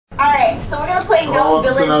play no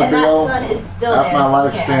village and that sun is still there. My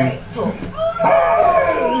live stream. Okay, cool.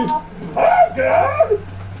 Oh God!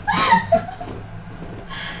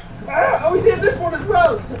 Oh, he's in this one as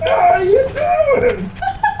well. How are you doing?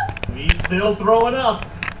 He's still throwing up.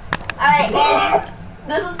 Alright, Andy.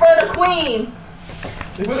 This is for the queen.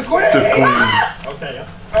 This for the queen. The queen. Okay.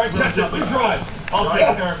 All right, catch up. We drive. I'll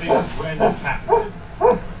take care of these random tactics.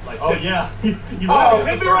 Like, oh yeah. Hit me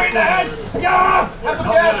right in the head. Yeah. Have some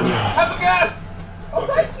gas. Have some gas. Oh,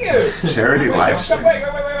 thank you. Charity live stream.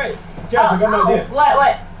 Wait. Jess, I got an idea.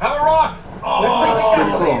 What? Have a rock. Oh, that's pretty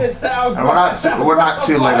cool. And we're not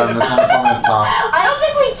too late on this. I'm calling top. I don't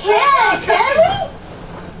think we can we?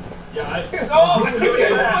 Yeah, Oh, I keep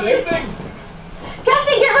getting one of these things.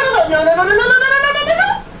 Cassie, get rid of the... No.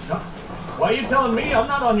 why are you telling me? I'm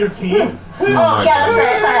not on your team. Oh, yeah, that's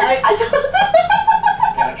right.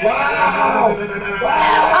 Wow.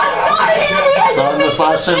 I'm sorry, Andy. So on this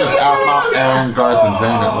live stream is Aphmau, Aaron, Garth, and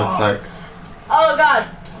Zane, it looks like. Oh, God.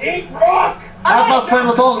 Eat rock. Aphmau's playing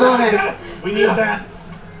with all goonies. We need that.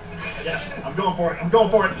 Yes, I'm going for it.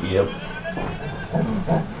 Yep.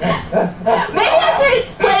 Maybe I should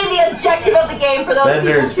explain the objective of the game for those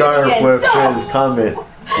Bender people started tuning in. with his comment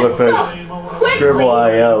with his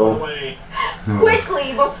Scribble.io.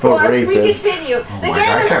 Quickly, before we continue, the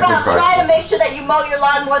game is about trying to make sure that you mow your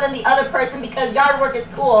lawn more than the other person because yard work is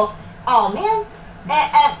cool. Oh, man.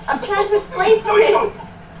 And I'm trying to explain things.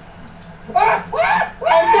 And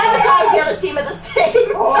sabotage the other team at the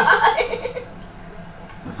same time.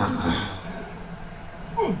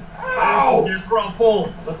 Ow! Here's where I'm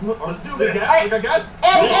full. Let's do this. Right. We got gas?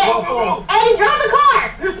 Eddie, drive the car!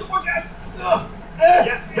 Here's some more gas!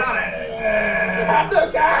 Yes, got it. Have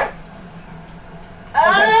no gas!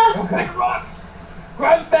 Take a rock!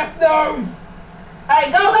 Grand Theft Gnome!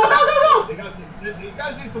 Alright, go! You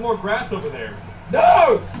guys need some more grass over there. No!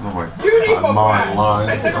 Oh my You need God, more mowing grass! lines.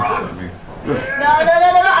 Hey, take a rock! No,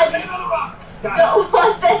 I Take another rock! don't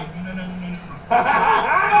want this. No,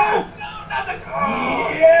 not the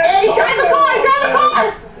car! Yeah. Eddie, drive the car!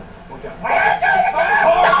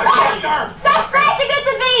 Stop crashing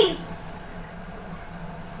into things!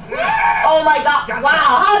 Oh my God!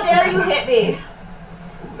 Wow! How dare you hit me?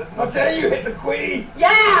 How dare you hit the queen!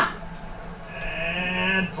 Yeah!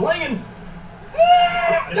 And flinging.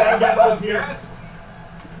 Yeah. Gas up here.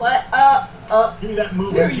 What? Give me that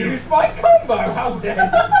move. You used my combo! How dare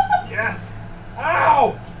you! Yes.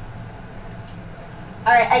 Ow!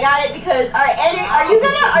 Alright, I got it because... Alright, Andrew, are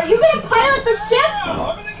you gonna pilot the ship?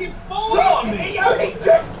 Everything keeps falling on me! He only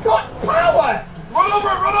just got power! Run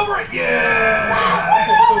over it! Yeah!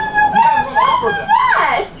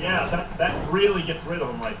 Yeah, that really gets rid of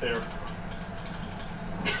him right there.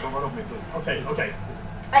 Don't run over me, please. Okay.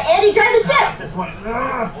 Alright, Andy, drive the ship! This one.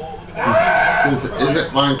 Is it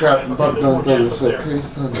Minecraft and Pop Gun Thunder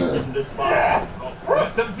Showcase on that? This spot.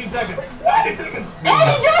 17 seconds. Andy, drive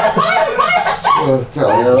the ship! Well,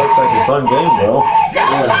 Yeah, looks like a fun game, bro.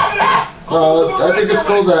 yeah. Well, I think it's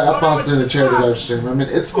cool that Aphmau's doing a charity live stream. I mean,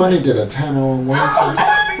 it's funny he did a 10-01 win, so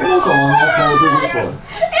it was a long time to do this one.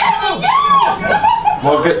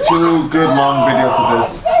 We'll get 2 good long videos of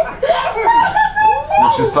this.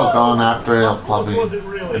 Which is still gone after, I'll probably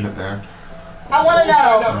end it there. I want to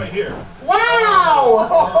know. Right here. Wow!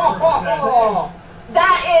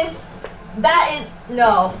 That is,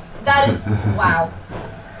 no. That is, wow.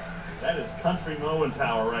 That is country mowing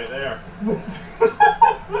power right there.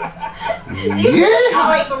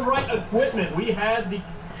 Yeah! The right equipment. We had the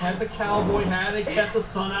cowboy hat. It kept the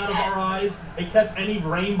sun out of our eyes. It kept any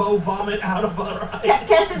rainbow vomit out of our eyes.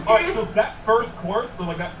 Alright, so that first course, so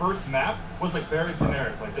like that first map, was like very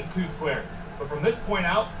generic, like just 2 squares. But from this point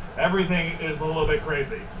out, everything is a little bit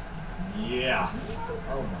crazy. Yeah.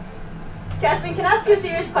 Oh my. Keston, can I ask you a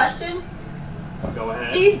serious question? Go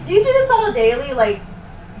ahead. Do you do this on a daily, like,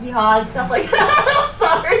 yeehaw and stuff like that? I'm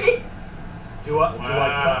sorry. Do I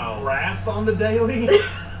cut grass on the daily?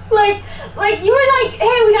 like you were like,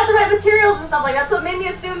 hey, we got the right materials and stuff like that, so it made me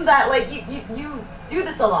assume that, like, you do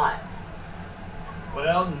this a lot.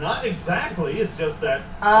 Well, not exactly. It's just that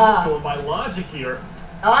I'm just going by logic here.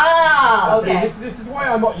 Ah, okay. This is why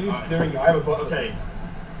I'm not used to doing it. I have a button. Okay.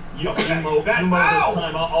 You mow this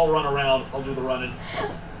time. I'll run around. I'll do the running.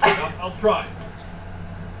 I'll try.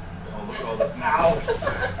 Oh, look at all this now.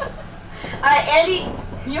 Alright, Andy,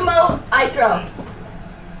 you mow, I throw.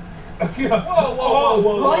 Whoa.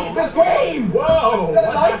 Like the game! Whoa!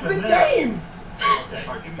 Like the game!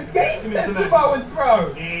 Okay. The game says to bow and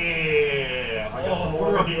throw! Yeah! I got some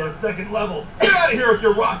more here. Second level. Get out of here with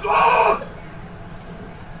your rocks! Oh!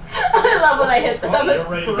 I love when I hit them. It's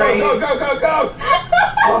great. Go!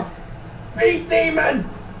 Beat demon!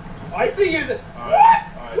 I see you. What? Alright.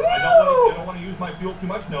 I don't want to use my fuel too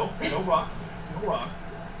much. No rocks. No rocks.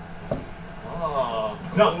 Oh.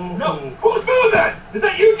 No. Who's doing that? Is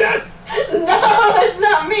that you, Jess? No, it's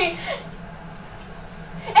not me.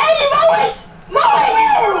 Andy, mow it!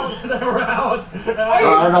 They're out.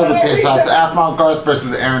 I know the team shots. Aphmau, Garth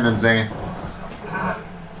versus Aaron and Zane. Man,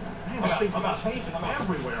 this thing's about changing. I'm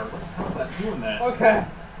everywhere. How's that doing that? Okay.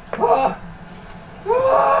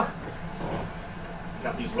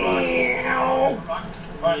 Got these rocks.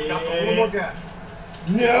 Alright, got a little more gas.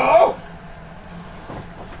 No!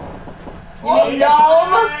 You mean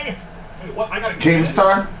gnome? Wait, what? I got a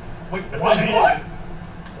Keemstar? Wait, what?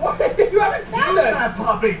 What? You have a Use cannon! that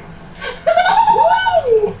puppy.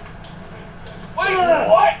 Woo! Wait,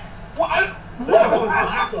 what?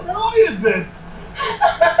 What is this?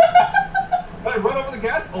 Can I run over the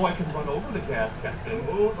gas? Oh, I can run over the gas, Captain.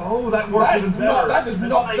 Oh, that works even better. That does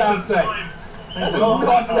not sound safe. That does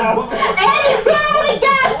not sound safe. Andy, run over the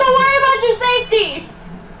gas! Don't worry about your safety!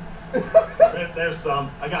 There's some.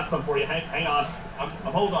 I got some for you. Hang on. I'm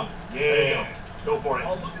hold on. There you go. Go for it.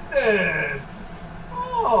 Oh, look at this.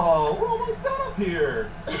 Oh, we're almost done up here.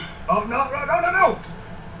 Oh, no.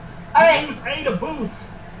 Alright. Use A to boost.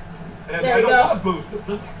 And There I we don't go. want to boost.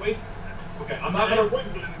 Just waste. Okay, I'm not going to wait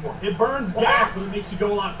it anymore. It burns gas, but it makes you go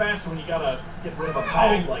a lot faster when you gotta get rid of a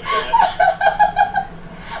bag like that.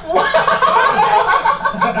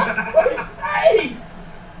 Hey!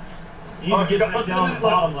 You need to get that down to the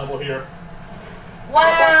bottom level here.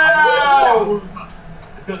 Wow!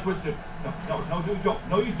 It's going to switch to... No, you don't.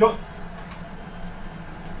 No, you don't.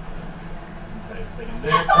 Okay, taking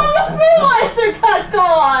this. Oh, the fertilizer got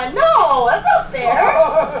gone! No, that's not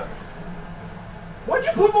fair! Why'd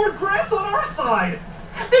you put more grass on our side?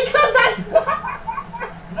 Because that's...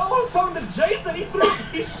 No, I was talking to Jason. He threw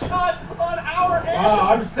his shot on our end.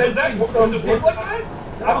 I'm sensing some... Does it work like that?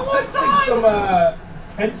 I'm sensing some,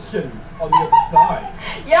 tension on the other side.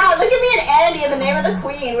 Yeah, look at me and Andy in the name of the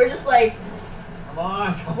Queen. We're just like Come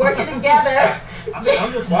on. working together. I'm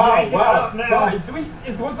just Wow, yanking it up now. Guys,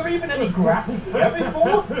 was there even any grass here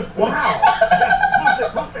before? Wow.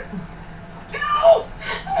 Yes, push it. No!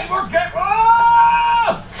 We're getting...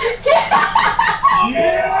 Oh! Yeah!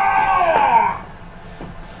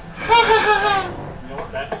 You know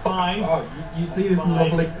what? That's fine. Oh, you see this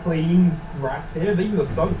lovely clean grass here? Even the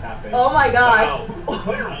sun's happy. Oh my gosh. Wow.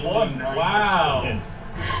 Player one. 99%. Wow.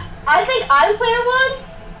 I think I'm player one?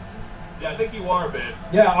 Yeah, I think you are a bit.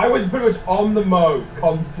 Yeah, I was pretty much on the mow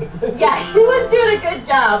constantly. Yeah, he was doing a good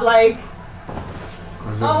job. Like,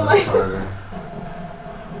 oh my.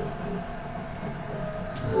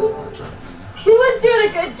 He was doing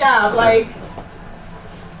a good job. Like,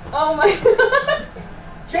 oh my.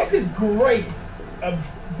 Jess is great at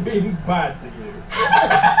being bad to you.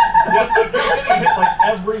 Yeah, I'm getting hit like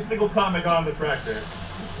every single time I got on the tractor.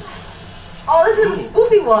 Oh, this is a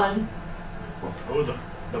spoopy one. Oh,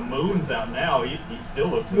 the moon's out now. He still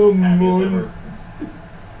looks The as happy moon. as ever.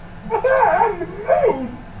 I'm the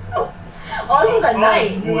moon! Oh, this is a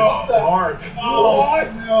night. Whoa, dark. Oh,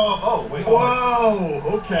 no. Oh, wait. Whoa,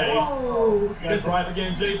 okay. Oh. You gotta drive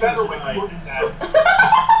again, Jason. Better tonight. recording that.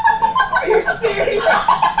 Are you serious?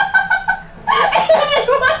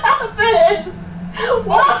 What happened?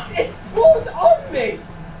 What? It spawned on me!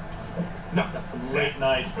 No, that's some late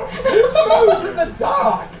night. Who knows in the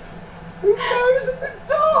dark? Who knows in the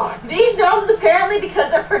dark? These gnomes apparently, because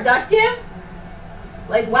they're productive.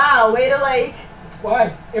 Like, wow, way to like.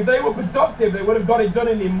 Why? If they were productive, they would have got it done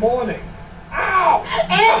in the morning. Ow!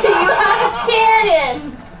 Andy, you have a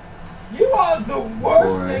cannon. You are the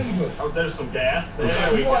worst Boy. neighbors. Oh, there's some gas.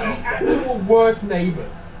 There we You go. are the actual worst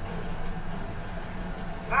neighbors.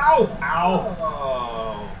 Ow! Ow!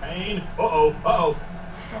 Oh. Pain. Uh-oh. Uh-oh.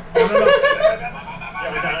 No. Yeah,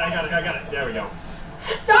 I got it. There we go.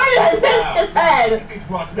 Darn it, I missed his head. Get these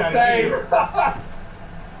rocks out of Same. here.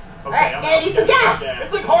 Okay, Alright, I'm Andy, out. some gas.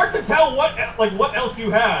 It's like hard to tell what else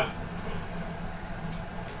you have.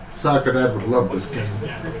 Soccer Dad would love this game.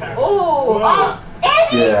 Yes, okay. Oh,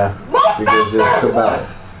 Andy! Yeah, Move because it's faster! about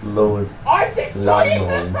lower. I'm destroying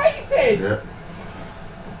their Lawnmower. faces! Yep.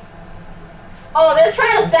 Oh, they're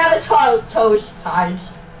trying to sabotage.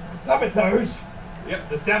 Sabotage. Yep,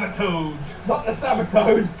 the sabotage. Not the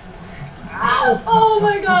sabotage. Ow! Oh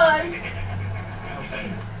my gosh.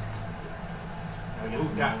 Ooh,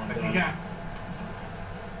 gas. I see gas.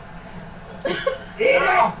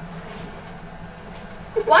 Yeah.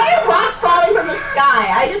 Why are rocks falling from the sky?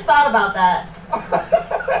 I just thought about that.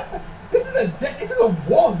 This is a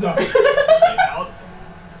war zone. Out.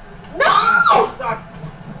 No!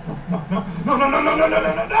 No!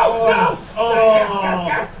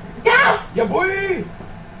 Oh. Gas! Yeah, boy.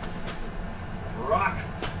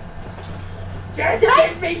 Just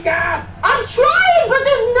give me gas! I'm trying, but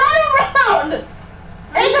there's none around!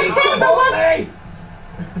 And it depends on what...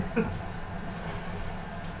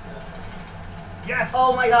 Yes!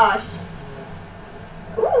 Oh my gosh.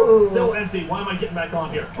 Ooh. Still empty. Why am I getting back on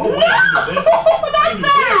here? Oh, wait, I can do this. That's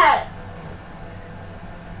that!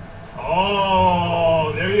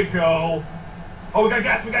 Oh, there you go. Oh, we got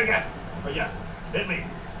gas, we got gas. Oh, yeah. Hit me.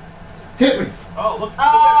 Hit me. Oh, look that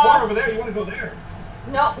car over there. You want to go there?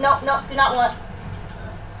 No, no, no, do not want.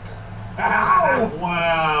 Ow!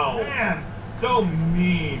 Wow. Man, so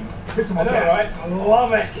mean. Here's some I know, gas. right? I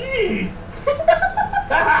love it. Jeez.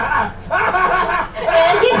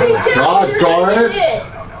 And keep me God darn it.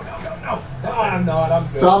 No. No, I'm not. I'm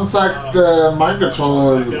good. Sounds like the mind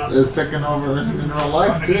control is taking over in real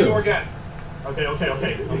life I need more too. gas. Okay.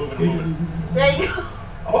 I'm moving. There you go.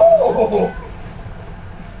 Oh!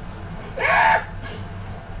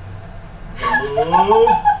 Move.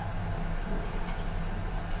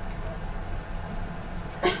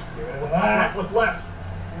 What's left?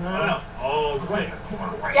 Oh, wait.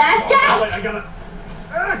 Gas, gas! Wait, I gotta.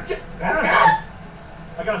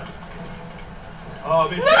 I gotta. Oh,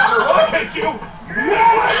 they shot a rocket you!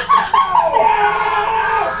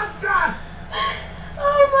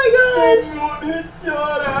 Oh my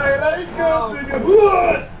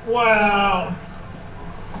god! Wow.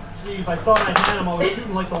 Jeez, I thought I had him. I was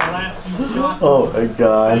shooting like the last few shots. Oh my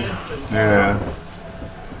god. Yeah.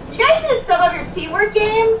 You guys need to step up your teamwork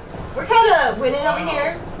game. We're kind of winning over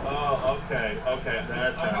here. Oh, okay.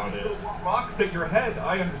 That's how it is. Rocks at your head.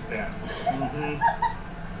 I understand.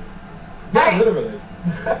 Yeah, literally.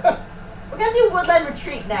 We're gonna do Woodland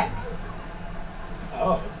Retreat next.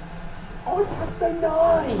 Oh, that's so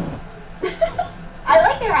nice. I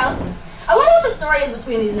like their houses. I wonder what the story is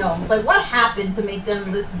between these gnomes. Like, what happened to make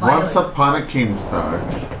them this violent? Once upon a Kingstar.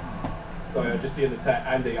 Sorry, I just see in the chat,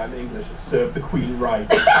 Andy, I'm English. Serve the Queen right.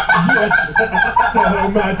 Yes, so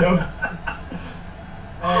madam.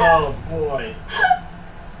 Oh, boy.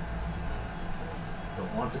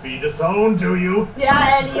 Don't want to be disowned, do you?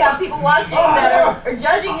 Yeah, and you have people watching that are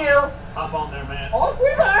judging you. Hop on there, man. Off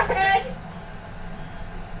with my head!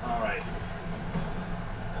 Alright.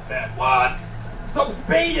 Bad. What? Stop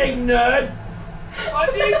speeding, nerd! I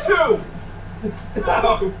need to!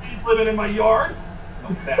 He's living in my yard.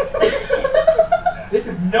 Oh, bad. This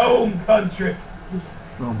is gnome country.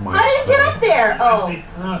 Oh my How did you get up there? Oh.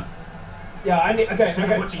 Yeah, I need. Okay.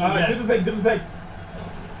 What you get. Do the thing.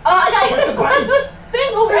 Oh, I got the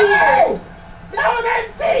thing over here. No, I'm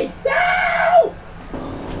empty! No!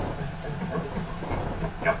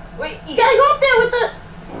 Wait, you gotta go up there with the...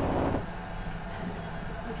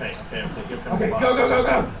 Okay. Here comes Okay, the box. go.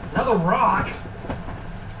 Another rock.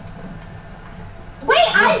 Wait,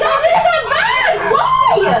 I got rid of that bag! I'm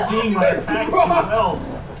Why? seeing my attacks too well.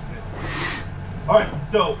 Alright,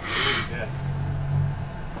 so. Yeah.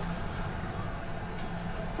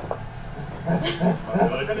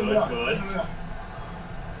 Good.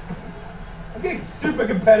 I'm getting super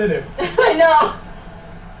competitive. I know.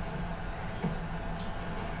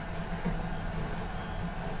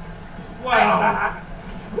 Wow.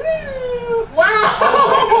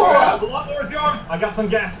 Wow! A lot more is yours. I got some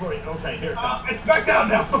gas for you. Okay, here it comes. It's back down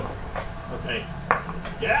now. Okay.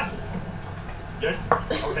 Yes. Good.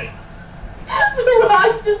 Okay. The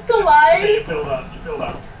rocks just Okay, collide. you filled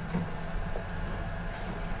up.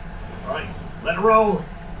 Alright, let it roll.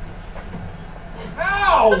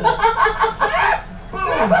 Ow!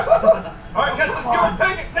 Boom! Alright, guess it's yours.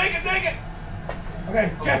 Take it. Okay,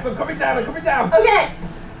 Jess, I'm coming down. Okay.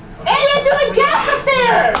 Alien, do the gas up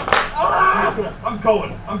there! Ah! I'm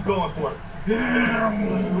going for it.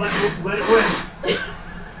 Let it rip.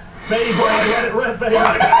 Baby boy, let it rip, baby.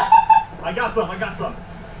 I got some.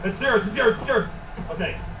 It's yours.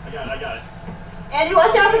 Okay, I got it. Andy,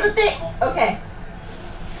 watch out for the thing. Okay.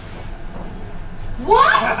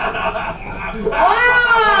 What?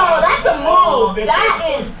 Wow, that's a move. That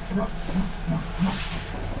is.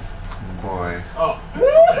 boy. Oh.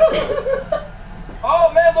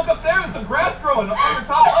 Oh man, look up there. There's some grass growing up on your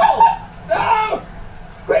top level. No!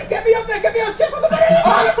 Quick, get me up there, just for the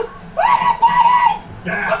minute!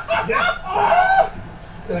 Yes.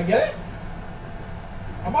 Did I get it?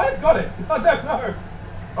 I might have got it. I don't know.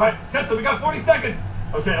 Alright, Kessler, we got 40 seconds.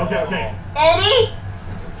 Okay. Andy?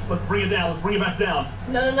 Let's bring it down. Let's bring it back down.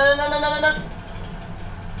 No.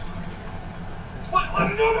 What?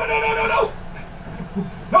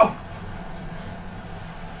 No!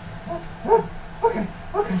 Okay.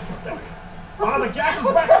 Oh, the gas is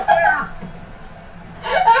back up there!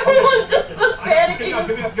 Everyone's just so panicking.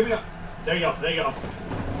 Give me up. There you go.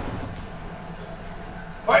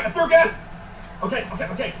 Alright, let's throw gas! Okay.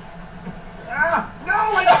 No,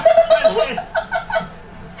 I hit.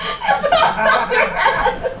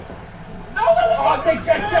 No, that was Oh, okay,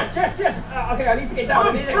 Jess. Okay, I need to get down.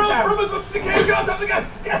 I need to get down. From as much as you can. Get on top of the gas.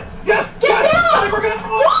 Yes. Get down! I think we're gonna.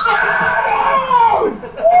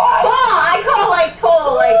 Wow, I call like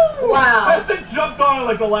total like wow. Preston jumped on it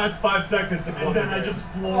like the last 5 seconds, and then I just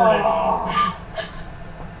floored it.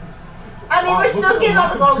 I mean, we're still getting all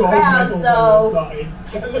the gold crowns, so.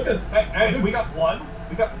 Look at, hey, we got one.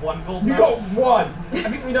 We got one gold You medal. got one. I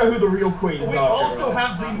think we know who the real queens We are. also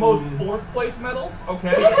have the most 4th place medals.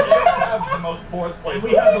 Okay, we have the most 4th place.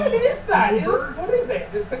 We have What is that? What is it?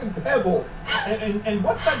 It's like a pebble. and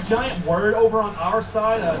what's that giant word over on our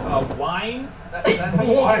side? Wine. Is that how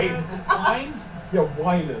you say it? Wines. Yeah,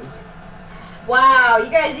 whiners. Wow, you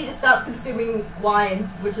guys need to stop consuming wines,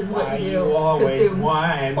 which is what you do. You always Consume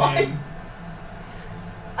whining. wines.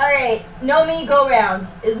 Alright, know me, go round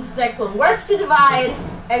is this next one. Work to divide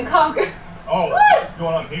and conquer. Oh, What? what's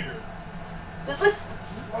going on here? This looks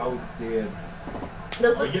Oh dear.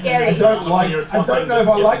 scary. I don't know if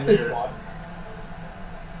I like this one.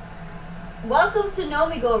 Welcome to Know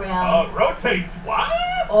Me Go Round. Rotates. What?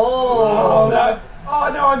 Oh. No.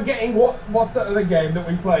 Oh no, I'm getting what's the other game that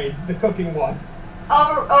we played? The cooking one.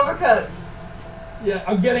 Overcooked. Yeah,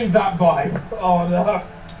 I'm getting that vibe. Oh no.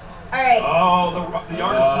 Alright. Oh, the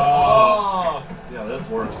artist. Oh. Yeah, this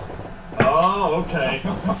works. Oh, okay.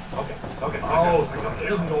 Okay. Oh, it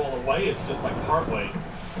doesn't go all the way. It's just like part way.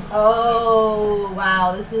 Oh,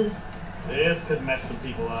 wow. This could mess some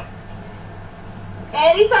people up.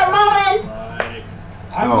 And he started mowing. Like,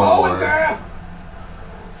 I'm mowing, girl.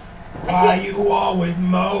 I Why can't- you always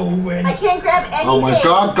mowing? I can't grab anything. Oh my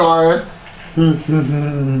God, Garth!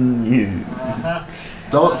 You.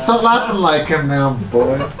 Don't start laughing like him now,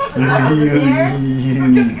 boy. get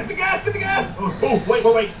the gas! Get the gas! Oh,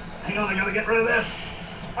 wait. Hang on, I gotta get rid of this.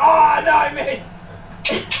 Oh no, I missed.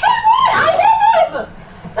 I hit him!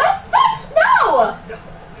 That's such no! Yes.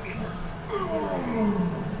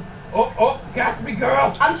 Oh, gas me,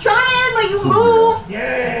 girl. I'm trying, but you moved.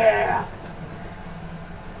 Yeah.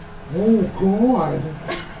 Oh God!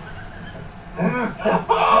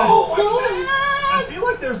 Oh my God! I feel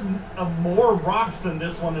like there's more rocks in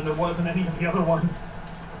this one than there was in any of the other ones.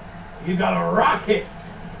 You got a rocket.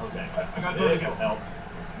 Okay, I got this. Help.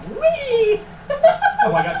 Whee!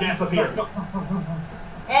 Oh, I got gas up here.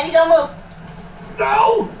 Andy, don't move.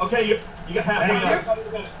 No! Okay, you got halfway Thank up.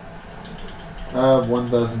 I have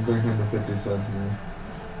 1,350 subs here.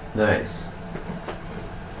 Nice.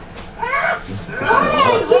 Darn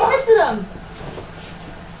it, keep missing him.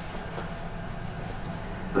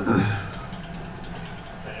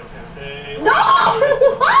 Okay. No!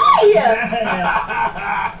 Why?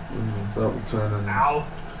 Yeah. Double turning. Ow.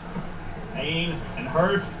 Pain and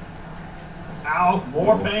hurt. Ow.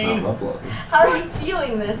 More pain. How are you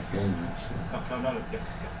feeling this? No. Yes.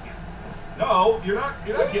 No, you're not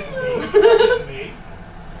getting me. You're not getting me.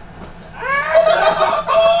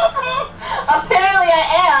 Apparently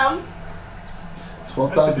I am.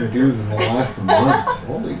 12,000 views in the last month.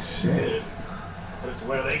 Holy shit. Put it to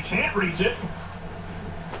where they can't reach it.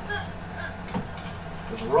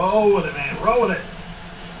 Just roll with it, man. Roll with it.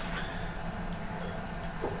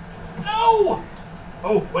 No!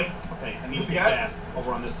 Oh, wait. Okay, I need to get gas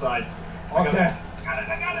over on this side. Okay.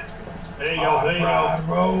 I got it. There you go, there you go.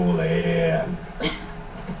 Roll in.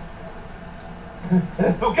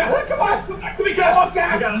 Oh, gas! Come on! Give me gas! Oh,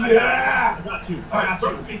 gas! I got it. I got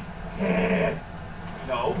you. Yes.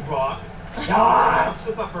 No, rocks. Ah.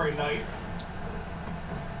 That's not very nice.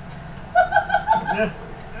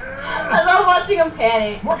 I love watching him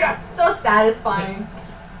panic. More gas! So satisfying.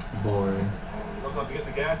 Boy. Don't have to get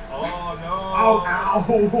the gas. Oh, no. Ow.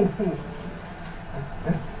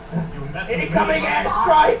 You messing with me Incoming in my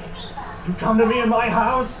airstrike. house? You come to me in my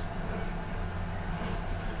house?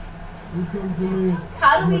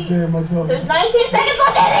 How do we... There's 19 seconds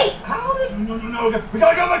left, Eddie! How did... No. We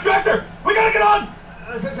gotta get on my tractor! We gotta get on!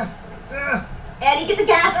 Eddie, get the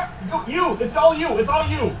gas! You! It's all you!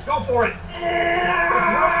 Go for it!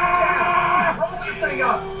 Roll that thing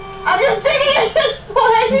up! I'm just digging at this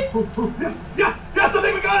point! Yes! I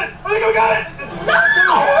think we got it!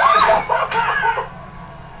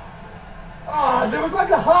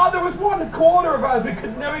 There was one corner of us we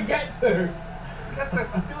could never get to. I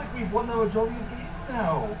feel like we've won the majority of games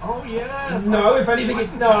now. Oh, yes! No, if anything,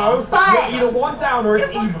 it's no. But- You're either one down or it's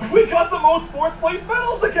even. We got the most 4th place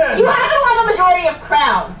medals again! You haven't won the majority of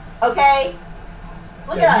crowns, okay?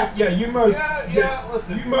 Look at us. Yeah, you most. Yeah,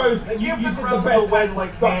 listen. You most. They You give the did the crowd best the win at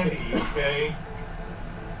like sucking. candy, okay?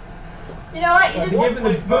 You know what? You just...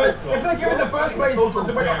 If they're giving the first place ones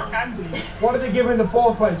away like candy, what are they giving the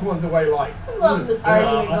fourth place ones away like? I love this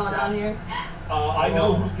argument going on here. I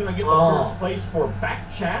know who's gonna get the first place for back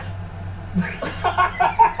chat.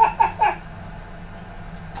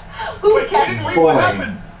 Who Keston? What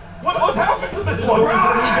happened? What happened to this one?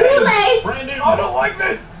 Too late! Brandon, I don't like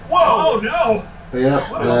this! Whoa! Oh no!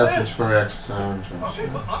 Yep, What is message this? for extra sound. Okay,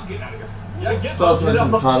 but I'm getting out of here. Yeah, get So also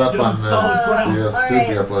mentioned caught up on solid ground. the Alright.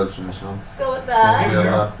 Scooby uploads and so. Let's go with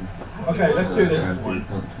that. Okay, let's do this.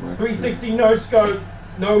 360 no scope,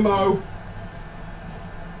 no mo.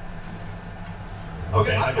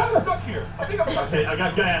 Okay, I'm kind of stuck here. I think I'm stuck. Okay, I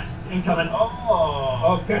got gas incoming.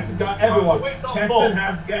 Oh, Keston got everyone. Wait, no, Keston full.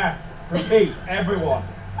 has gas. Repeat, everyone.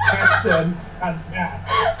 Keston has gas.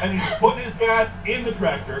 And he's putting his gas in the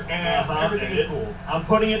tractor, and everything is cool. I'm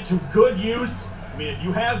putting it to good use. I mean, if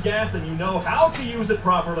you have gas and you know how to use it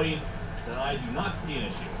properly, then I do not see an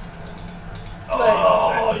issue.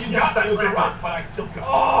 Oh, you got that tractor, but I still got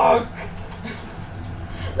Oh,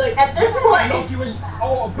 Look, at this point... knock you in.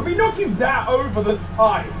 Oh, could we knock you down over this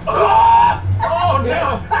time? Oh,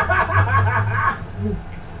 no!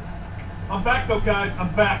 I'm back, though, guys. I'm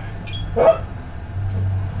back. I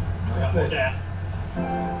got more gas.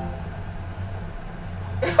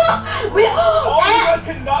 we... Oh, you guys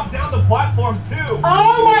can knock down the platforms, too.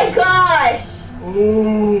 Oh my gosh!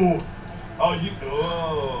 Ooh. Oh, you...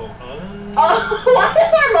 Oh. Oh, why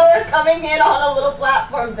is our mower coming in on a little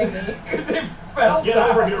platform thingy? Let's get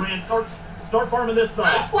over here, man. Start farming this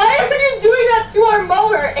side. Why are you doing that to our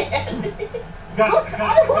mower, Andy? Got it.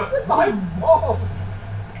 I wasn't my fault.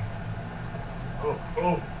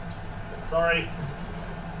 Oh. Sorry.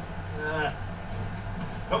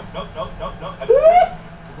 Nope.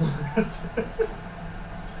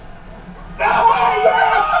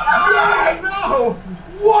 No!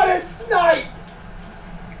 What a snipe!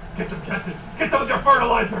 Get them, Keston. Get them with your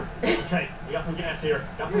fertilizer. Okay, we got some gas here.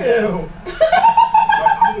 Got some gas. Ew.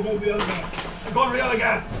 I'm going to go to the other gas. I'm going to the other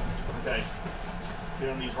gas. Okay.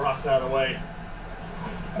 Clearing these rocks out of the way.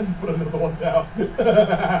 I just put another one down. You're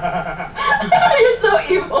so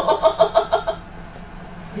evil.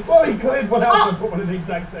 Well, he cleared one out and put one in the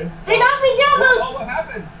exact same. They knocked me down the... Oh, what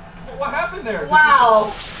happened? What happened there?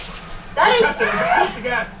 Wow. That Keston, is... lots of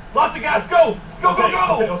gas. Lots of gas. Go. Go.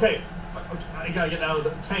 Okay. I gotta get out of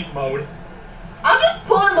the tank mode. I'm just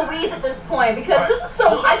pulling the weeds at this point because this is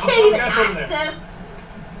so... I can't even Gas over there. access...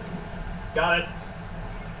 Got it.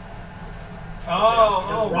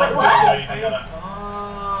 Oh. Wait, what? I gotta...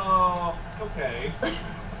 Oh. Okay.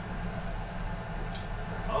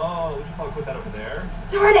 Oh, would you probably put that over there?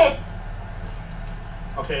 Darn it!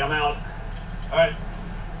 Okay, I'm out. Alright.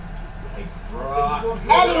 Hey, rock.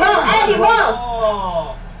 Andy, Mo!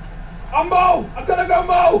 Oh. I'm Mo! I'm gonna go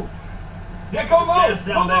Mo! Yeah, go, Mo! Yes,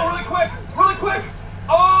 down Mo, there. really quick! Really quick!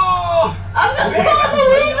 Oh! I'm just pulling the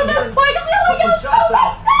weeds at this point because I only got so much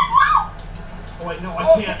time. Oh, wait, no, I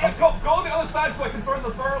Oh, can't. yeah, go on the other side so I can burn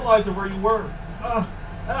the fertilizer where you were.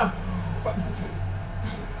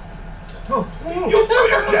 You threw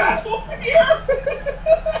your gas! Here!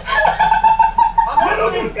 I'm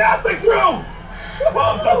literally gassing through!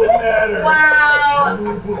 Well, it doesn't matter.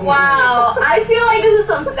 Wow. I feel like this is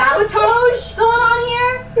some sabotage going on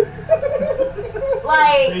here.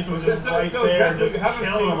 Like... Jason was just right So, there, Jess, what just you haven't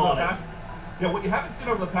chilling seen over on the it. past... Yeah, what you haven't seen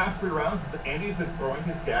over the past 3 rounds is that Andy's been throwing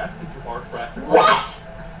his gas into our tractor. What?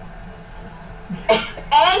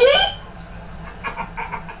 Andy?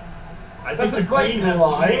 I think That's the a great queen has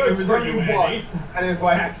lie. some It words was for only you, once, Andy. and it was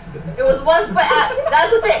by accident. It was once, but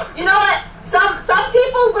that's the thing. You know what? Some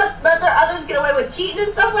people let their others get away with cheating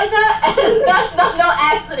and stuff like that, and that's not no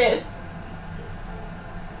accident.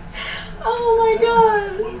 Oh my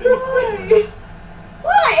god. Why?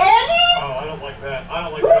 Why, Andy? Oh, I don't like that. I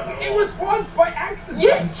don't like that at all. It was once by accident.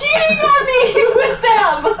 You're cheating on me with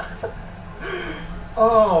them.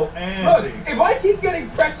 Oh, Look, Andy. if I keep getting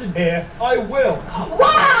pressured here, I will.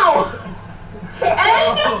 Wow.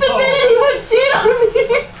 Andy just admitted he would cheat on me.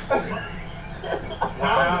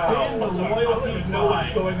 How thin the loyalty is know what's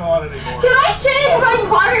not. going on anymore. Can I change my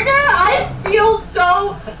partner? I feel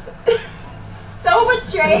so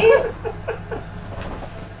betrayed.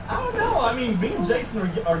 I don't know. I mean, me and Jason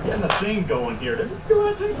are getting a thing going here. Doesn't it feel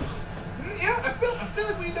like it? Yeah, I feel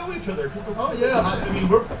like we know each other. Oh yeah. I mean,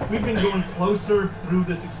 we've been going closer through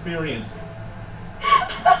this experience.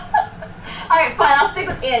 Alright, fine, I'll stick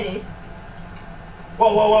with Andy.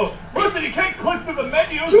 Whoa. Listen, you can't click through the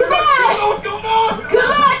menus. Too You bad. don't know what's going on. Good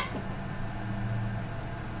luck!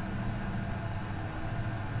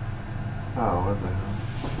 Oh, what the hell?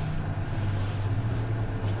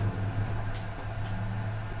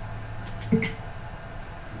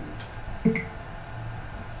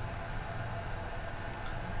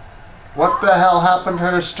 What the hell happened to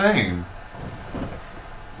her stream?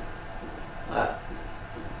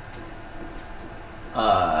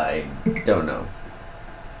 I don't know.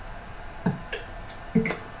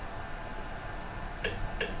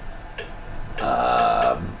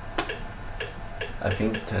 I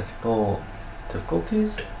think technical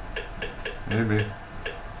difficulties? Maybe.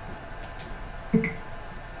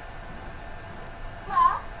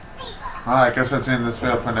 Alright, I guess that's the end of this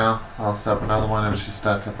video for now. I'll start up another one if she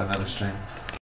starts up another stream.